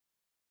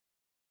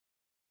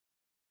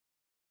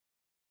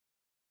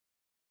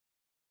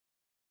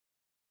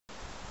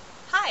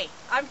Hi,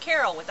 I'm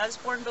Carol with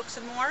Usborne Books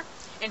and More,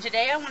 and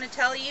today I want to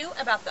tell you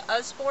about the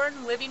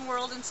Usborne Living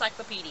World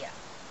Encyclopedia.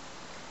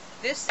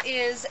 This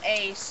is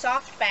a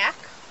softback,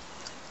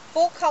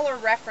 full-color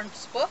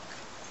reference book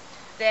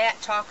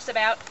that talks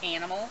about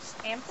animals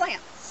and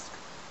plants.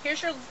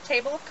 Here's your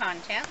table of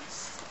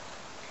contents.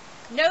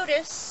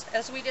 Notice,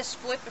 as we just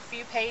flip a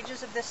few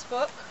pages of this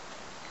book,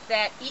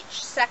 that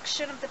each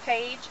section of the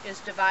page is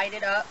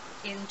divided up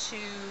into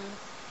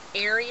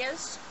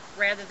areas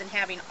rather than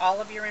having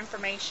all of your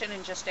information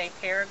in just a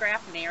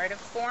paragraph narrative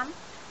form.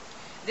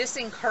 This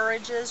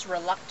encourages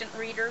reluctant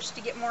readers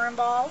to get more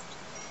involved,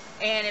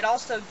 and it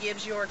also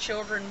gives your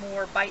children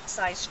more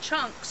bite-sized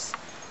chunks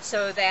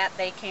so that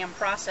they can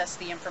process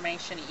the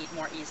information and eat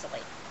more easily.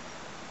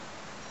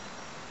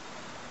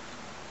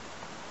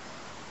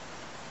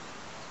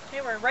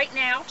 Okay, we're right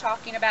now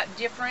talking about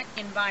different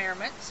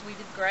environments. We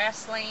did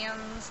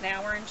grasslands,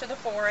 now we're into the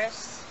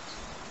forest,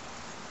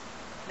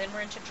 then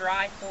we're into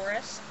dry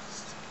forests.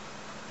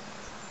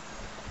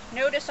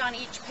 Notice on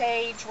each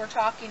page we're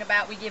talking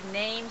about, we give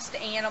names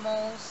to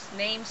animals,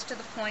 names to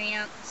the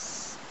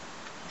plants,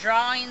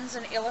 drawings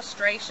and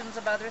illustrations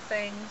of other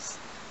things.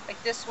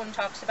 Like this one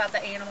talks about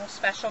the animal's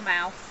special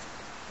mouth.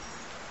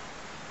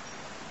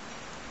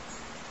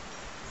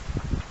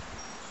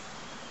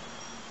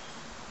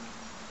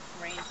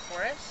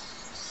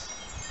 Rainforests.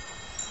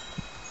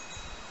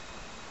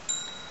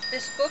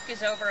 This book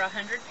is over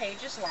 100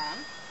 pages long.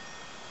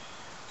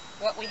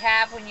 What we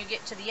have when you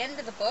get to the end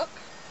of the book,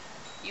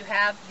 you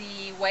have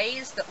the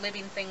ways that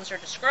living things are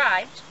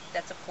described.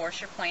 That's, of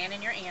course, your plant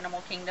and your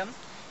animal kingdom,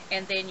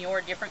 and then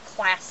your different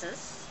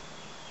classes.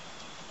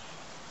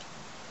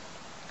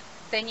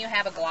 Then you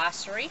have a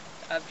glossary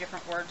of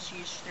different words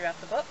used throughout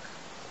the book,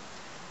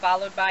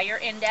 followed by your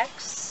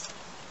index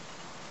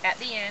at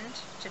the end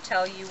to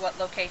tell you what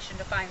location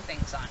to find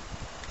things on.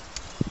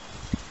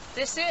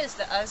 This is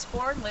the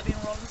Usborne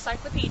Living World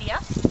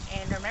Encyclopedia,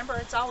 and remember,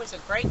 it's always a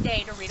great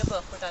day to read a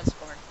book with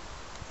Usborne.